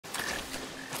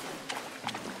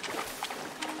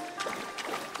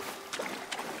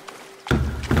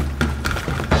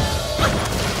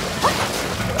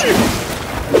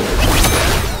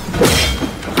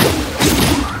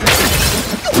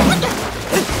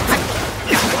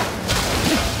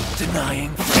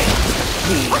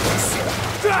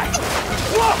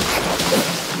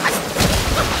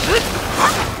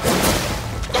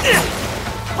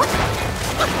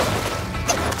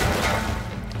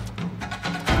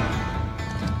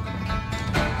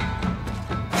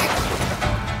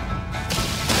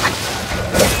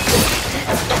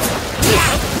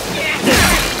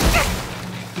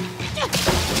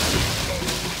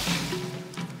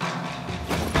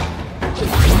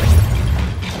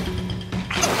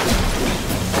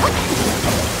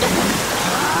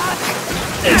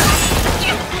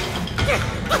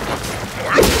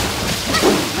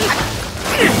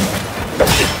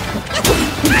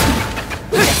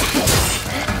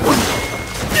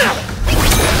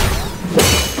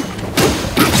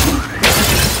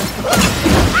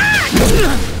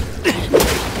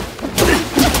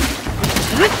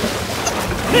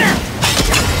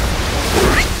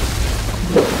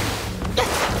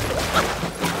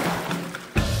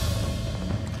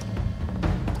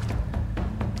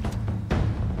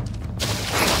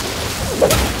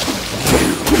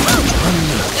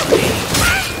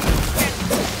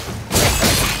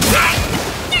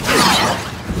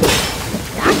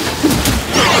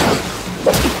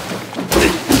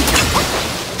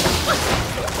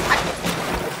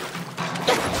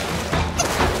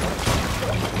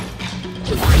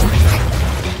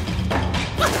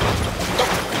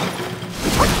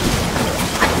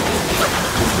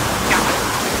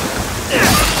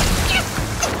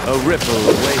A ripple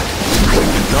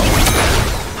awakens. No.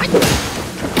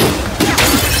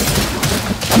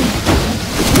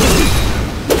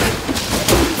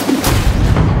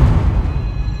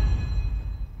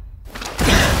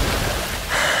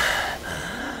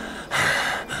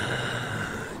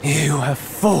 You have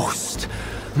forced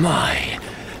my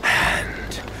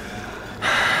hand.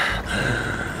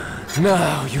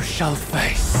 Now you shall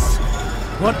face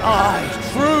what I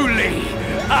truly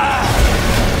am.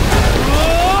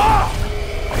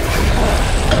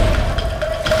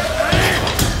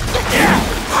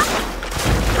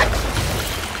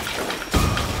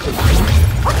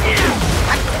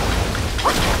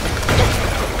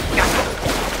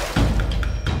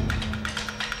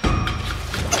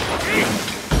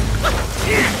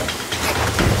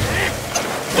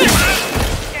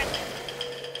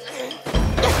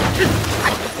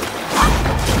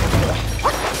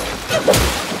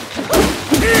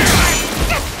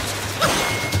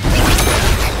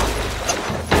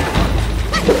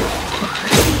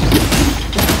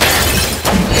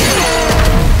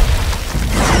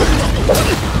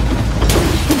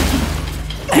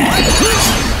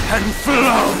 And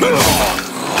flow.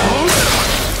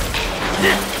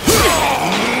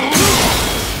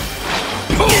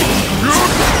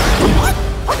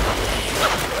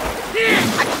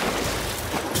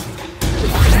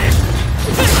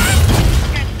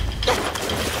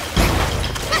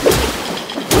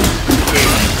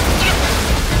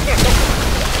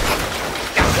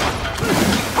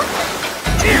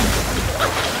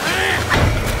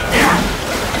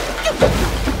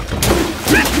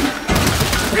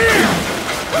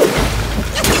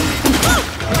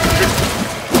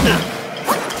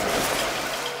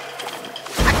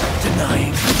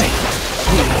 Denying fate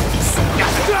means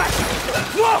halt!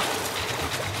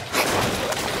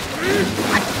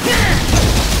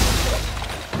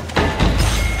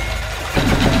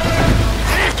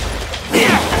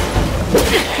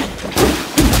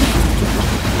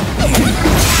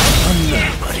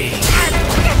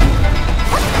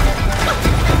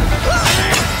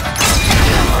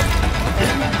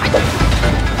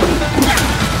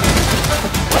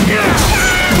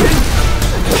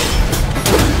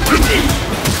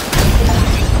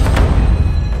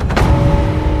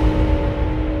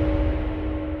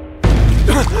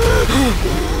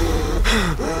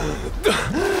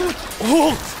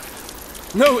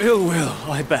 No ill will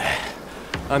I bear.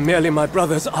 I'm merely my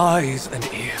brother's eyes and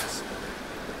ears.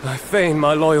 I feign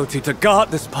my loyalty to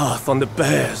guard this path on the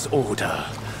bear's order.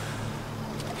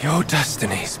 Your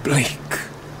destiny's bleak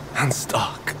and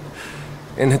stark.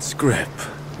 In its grip,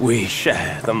 we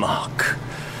share the mark.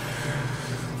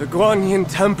 The Guanyin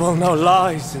temple now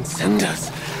lies in cinders,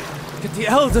 yet the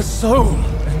elder soul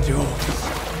endures.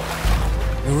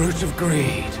 The root of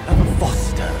greed ever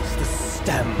fosters the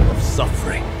stem of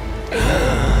suffering.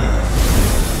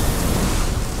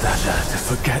 Better to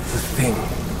forget the thing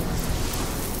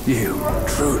you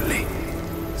truly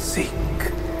seek.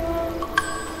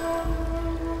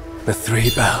 The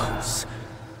three bells,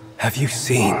 have you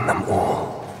seen them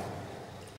all?